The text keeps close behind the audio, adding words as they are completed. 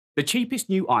The cheapest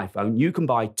new iPhone you can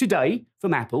buy today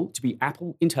from Apple to be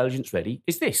Apple Intelligence ready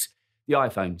is this, the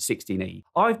iPhone 16e.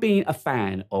 I've been a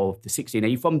fan of the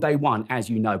 16e from day one, as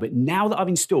you know, but now that I've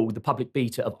installed the public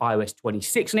beta of iOS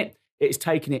 26 on it, it's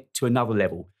taken it to another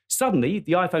level. Suddenly,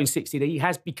 the iPhone 16e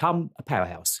has become a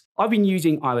powerhouse. I've been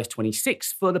using iOS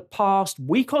 26 for the past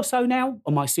week or so now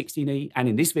on my 16e, and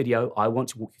in this video, I want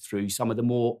to walk you through some of the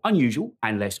more unusual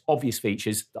and less obvious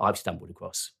features that I've stumbled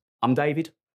across. I'm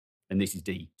David, and this is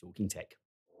D Talking Tech.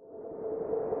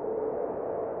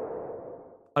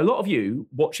 A lot of you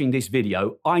watching this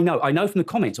video, I know from the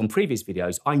comments on previous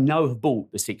videos, I know have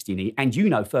bought the 16e, and you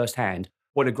know firsthand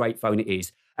what a great phone it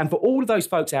is. And for all of those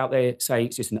folks out there saying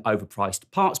it's just an overpriced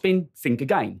parts bin, think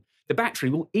again. The battery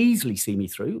will easily see me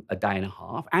through a day and a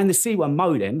half, and the C1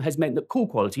 modem has meant that call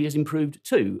quality has improved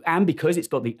too. And because it's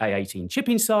got the A18 chip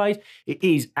inside, it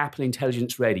is Apple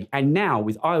Intelligence ready. And now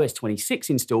with iOS 26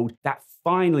 installed, that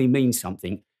finally means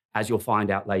something, as you'll find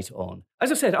out later on.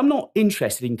 As I said, I'm not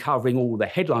interested in covering all the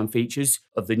headline features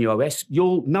of the new OS.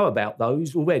 You'll know about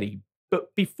those already.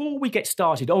 But before we get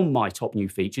started on my top new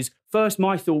features, first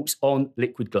my thoughts on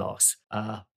liquid glass.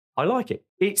 I like it.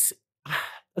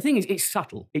 The thing is, it's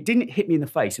subtle. It didn't hit me in the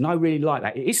face, and I really like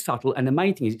that. It is subtle, and the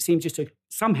main thing is it seems just to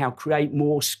somehow create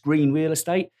more screen real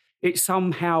estate. It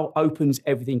somehow opens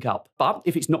everything up. But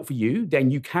if it's not for you,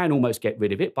 then you can almost get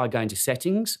rid of it by going to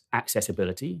Settings,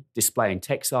 Accessibility, Display and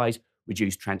Text Size,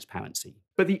 Reduce Transparency.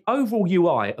 But the overall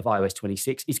UI of iOS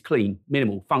 26 is clean,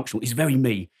 minimal, functional. It's very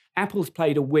me. Apple's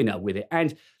played a winner with it.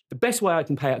 And the best way I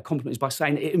can pay it a compliment is by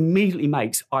saying that it immediately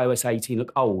makes iOS 18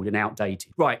 look old and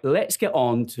outdated. Right, let's get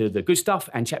on to the good stuff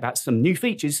and check out some new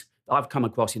features that I've come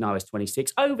across in iOS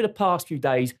 26 over the past few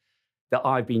days that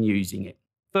I've been using it.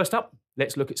 First up,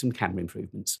 let's look at some camera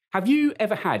improvements. Have you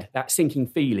ever had that sinking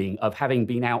feeling of having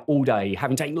been out all day,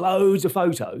 having taken loads of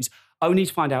photos, only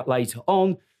to find out later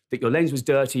on that your lens was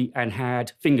dirty and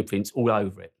had fingerprints all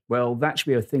over it? Well, that should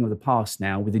be a thing of the past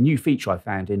now. With a new feature I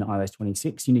found in iOS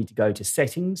 26, you need to go to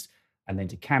Settings and then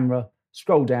to Camera,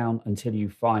 scroll down until you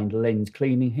find Lens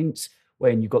Cleaning Hints.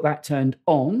 When you've got that turned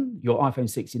on, your iPhone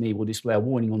 16e will display a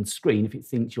warning on screen if it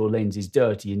thinks your lens is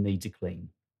dirty and needs a clean.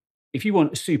 If you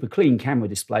want a super clean camera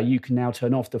display, you can now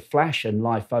turn off the flash and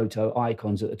live photo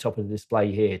icons at the top of the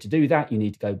display here. To do that, you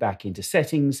need to go back into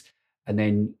Settings and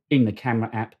then in the camera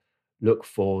app, look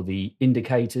for the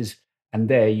indicators, and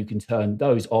there you can turn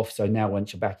those off. So now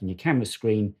once you're back in your camera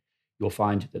screen, you'll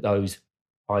find that those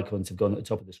icons have gone at the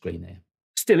top of the screen there.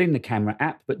 Still in the camera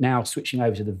app, but now switching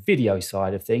over to the video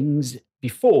side of things.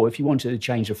 Before, if you wanted to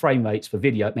change the frame rates for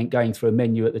video, it meant going through a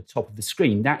menu at the top of the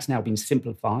screen. That's now been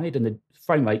simplified, and the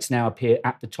frame rates now appear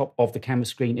at the top of the camera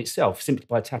screen itself. Simply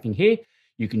by tapping here,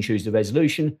 you can choose the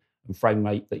resolution and frame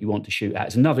rate that you want to shoot at.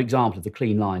 It's another example of the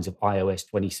clean lines of iOS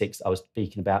 26 I was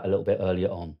speaking about a little bit earlier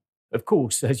on. Of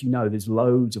course, as you know, there's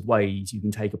loads of ways you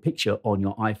can take a picture on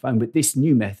your iPhone, but this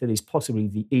new method is possibly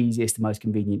the easiest and most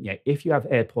convenient yet. If you have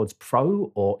AirPods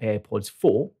Pro or AirPods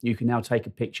 4, you can now take a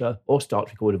picture or start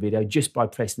to record a video just by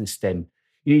pressing the stem.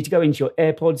 You need to go into your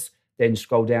AirPods, then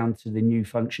scroll down to the new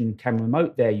function camera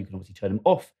remote. There you can obviously turn them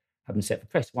off, have them set for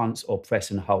press once or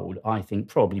press and hold. I think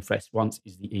probably press once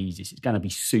is the easiest. It's going to be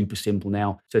super simple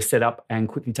now to set up and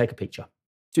quickly take a picture.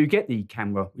 To get the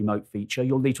camera remote feature,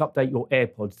 you'll need to update your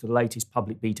AirPods to the latest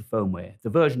public beta firmware. The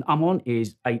version I'm on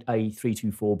is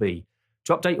 8A324B.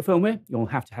 To update your firmware, you'll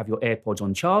have to have your AirPods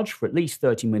on charge for at least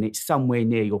 30 minutes somewhere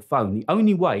near your phone. The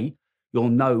only way you'll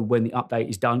know when the update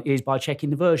is done is by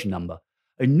checking the version number.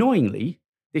 Annoyingly,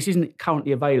 this isn't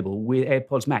currently available with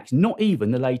AirPods Max, not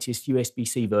even the latest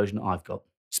USB-C version I've got.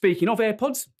 Speaking of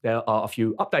AirPods, there are a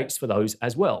few updates for those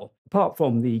as well. Apart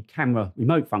from the camera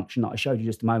remote function that I showed you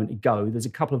just a moment ago, there's a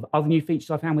couple of other new features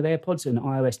I found with AirPods in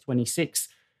iOS 26.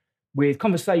 With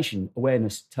conversation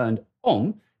awareness turned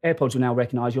on, AirPods will now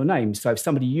recognise your name. So if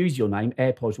somebody uses your name,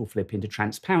 AirPods will flip into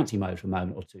transparency mode for a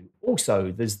moment or two.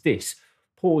 Also, there's this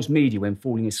pause media when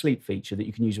falling asleep feature that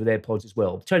you can use with AirPods as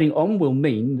well. Turning on will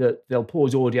mean that they'll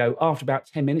pause audio after about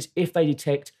 10 minutes if they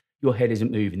detect your head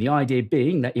isn't moving. The idea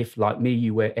being that if, like me,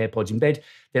 you wear AirPods in bed,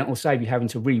 then it will save you having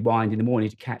to rewind in the morning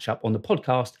to catch up on the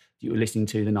podcast that you were listening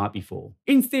to the night before.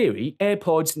 In theory,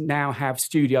 AirPods now have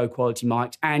studio quality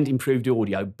mics and improved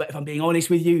audio, but if I'm being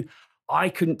honest with you, I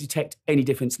couldn't detect any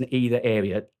difference in either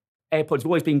area. AirPods have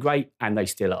always been great, and they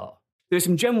still are. There's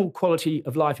some general quality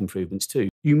of life improvements too.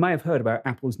 You may have heard about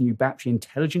Apple's new battery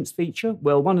intelligence feature.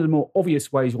 Well, one of the more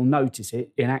obvious ways you'll notice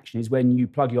it in action is when you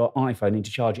plug your iPhone in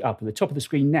to charge it up. At the top of the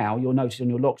screen now, you'll notice on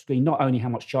your lock screen not only how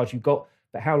much charge you've got,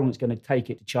 but how long it's going to take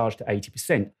it to charge to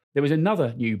 80%. There was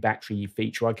another new battery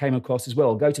feature I came across as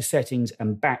well. Go to Settings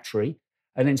and Battery,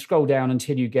 and then scroll down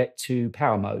until you get to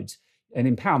Power Modes. And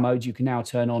in power mode, you can now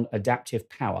turn on adaptive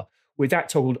power. With that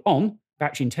toggled on,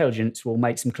 Battery Intelligence will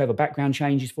make some clever background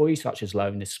changes for you, such as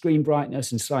lowering the screen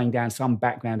brightness and slowing down some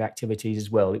background activities as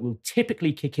well. It will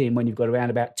typically kick in when you've got around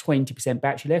about 20%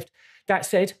 battery left. That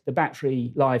said, the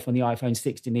battery life on the iPhone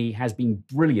 16e has been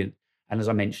brilliant. And as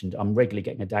I mentioned, I'm regularly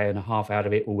getting a day and a half out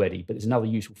of it already, but there's another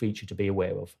useful feature to be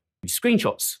aware of.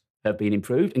 Screenshots have been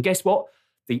improved. And guess what?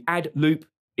 The Add Loupe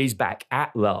is back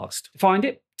at last. Find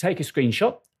it, take a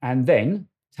screenshot, and then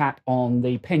tap on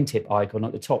the pen tip icon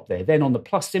at the top there. Then on the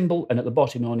plus symbol, and at the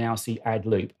bottom, you'll now see Add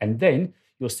Loupe. And then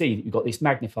you'll see that you've got this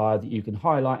magnifier that you can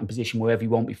highlight and position wherever you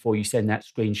want before you send that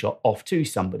screenshot off to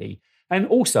somebody. And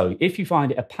also, if you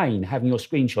find it a pain having your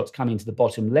screenshots come into the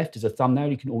bottom left as a thumbnail,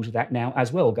 you can alter that now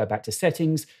as well. Go back to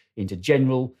Settings, into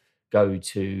General, go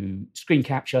to Screen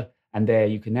Capture, and there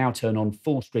you can now turn on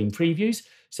full screen previews.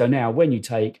 So now when you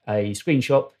take a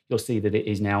screenshot, you'll see that it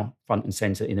is now front and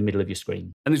center in the middle of your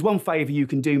screen. And there's one favor you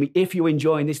can do me if you're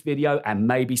enjoying this video and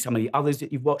maybe some of the others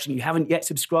that you've watched and you haven't yet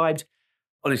subscribed.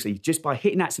 Honestly, just by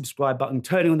hitting that subscribe button,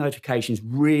 turning on notifications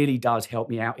really does help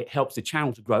me out. It helps the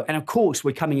channel to grow. And of course,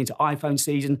 we're coming into iPhone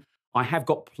season. I have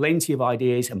got plenty of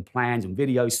ideas and plans and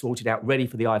videos sorted out ready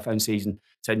for the iPhone season.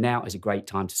 So now is a great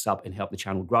time to sub and help the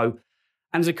channel grow.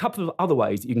 And there's a couple of other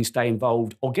ways that you can stay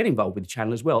involved or get involved with the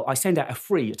channel as well. I send out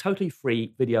a totally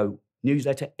free video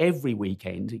newsletter every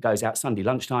weekend. It goes out Sunday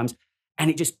lunchtimes, and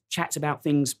it just chats about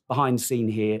things behind the scene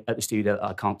here at the studio that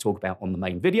I can't talk about on the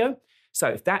main video. So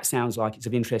if that sounds like it's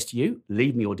of interest to you,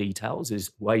 leave me your details.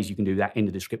 There's ways you can do that in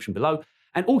the description below.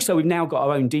 And also, we've now got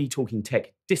our own Talking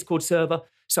Tech Discord server.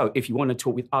 So if you want to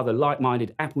talk with other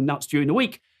like-minded Apple nuts during the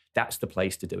week, that's the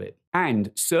place to do it.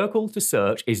 And Circle to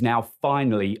Search is now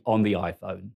finally on the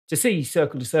iPhone. To see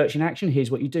Circle to Search in action, here's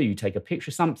what you do. You take a picture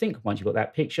of something. Once you've got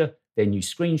that picture, then you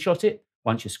screenshot it.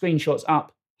 Once your screenshot's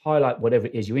up, highlight whatever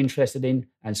it is you're interested in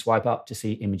and swipe up to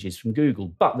see images from Google.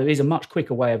 But there is a much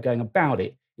quicker way of going about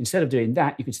it. Instead of doing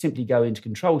that, you could simply go into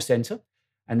Control Center,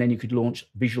 and then you could launch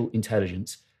Visual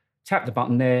Intelligence. Tap the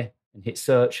button there and hit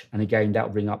Search, and again, that'll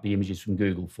bring up the images from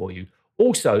Google for you.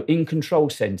 Also, in Control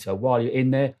Center, while you're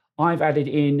in there, I've added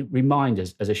in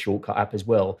reminders as a shortcut app as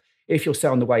well. If you're, say,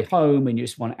 on the way home and you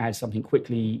just want to add something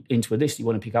quickly into a list you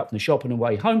want to pick up from the shop on the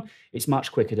way home, it's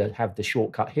much quicker to have the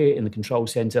shortcut here in the Control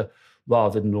Center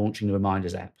rather than launching the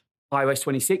Reminders app. iOS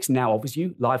 26 now offers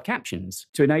you live captions.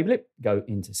 To enable it, go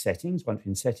into Settings. Once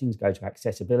you're in Settings, go to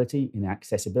Accessibility. In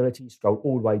Accessibility, scroll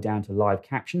all the way down to Live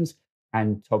Captions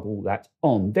and toggle that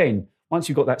on. Then, once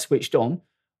you've got that switched on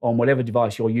whatever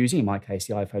device you're using, in my case,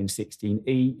 the iPhone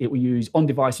 16e, it will use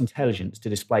on-device intelligence to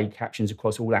display captions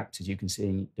across all apps, as you can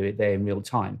see, do it there in real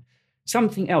time.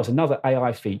 Something else, another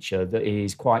AI feature that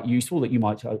is quite useful that you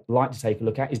might like to take a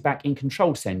look at is back in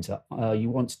Control Center.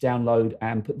 You want to download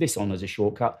and put this on as a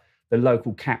shortcut, the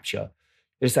local capture.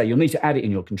 As I say, you'll need to add it in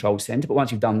your Control Center, but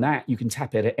once you've done that, you can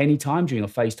tap it at any time during a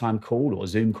FaceTime call or a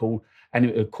Zoom call, and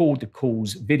it will record the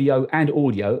call's video and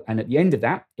audio, and at the end of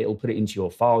that, it'll put it into your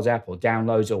Files app or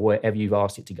Downloads or wherever you've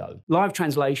asked it to go. Live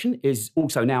translation is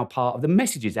also now part of the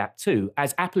Messages app too,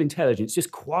 as Apple Intelligence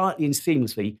just quietly and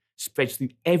seamlessly spreads through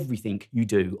everything you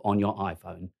do on your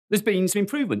iPhone. There's been some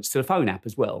improvements to the phone app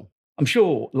as well. I'm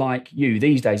sure, like you,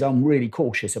 these days, I'm really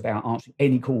cautious about answering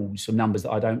any calls from numbers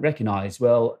that I don't recognize.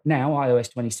 Well, now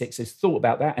iOS 26 has thought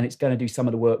about that, and it's going to do some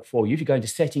of the work for you. If you go into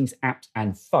Settings, Apps,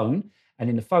 and Phone, and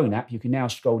in the Phone app, you can now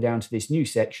scroll down to this new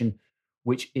section,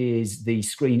 which is the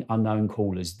Screen Unknown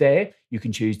Callers. There, you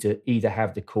can choose to either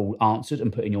have the call answered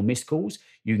and put in your missed calls.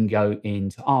 You can go in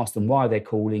to ask them why they're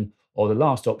calling, or the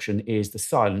last option is the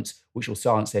silence, which will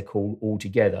silence their call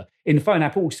altogether. In the Phone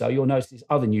app also, you'll notice this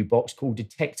other new box called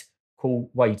Detect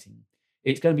Call Waiting.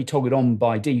 It's going to be toggled on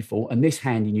by default, and this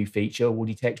handy new feature will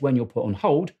detect when you're put on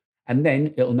hold, and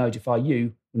then it'll notify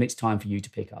you when it's time for you to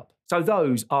pick up. So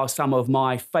those are some of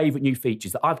my favorite new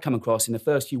features that I've come across in the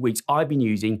first few weeks I've been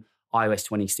using iOS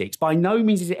 26. By no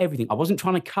means is it everything. I wasn't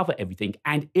trying to cover everything.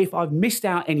 And if I've missed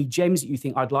out any gems that you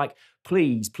think I'd like,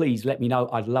 please let me know.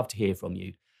 I'd love to hear from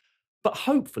you. But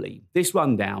hopefully this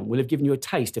rundown will have given you a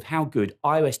taste of how good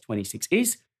iOS 26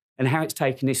 is and how it's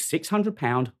taken this £600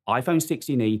 iPhone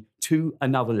 16e to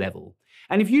another level.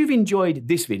 And if you've enjoyed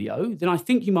this video, then I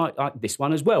think you might like this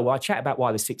one as well, where I chat about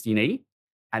why the 16e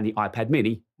and the iPad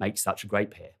mini make such a great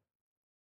pair.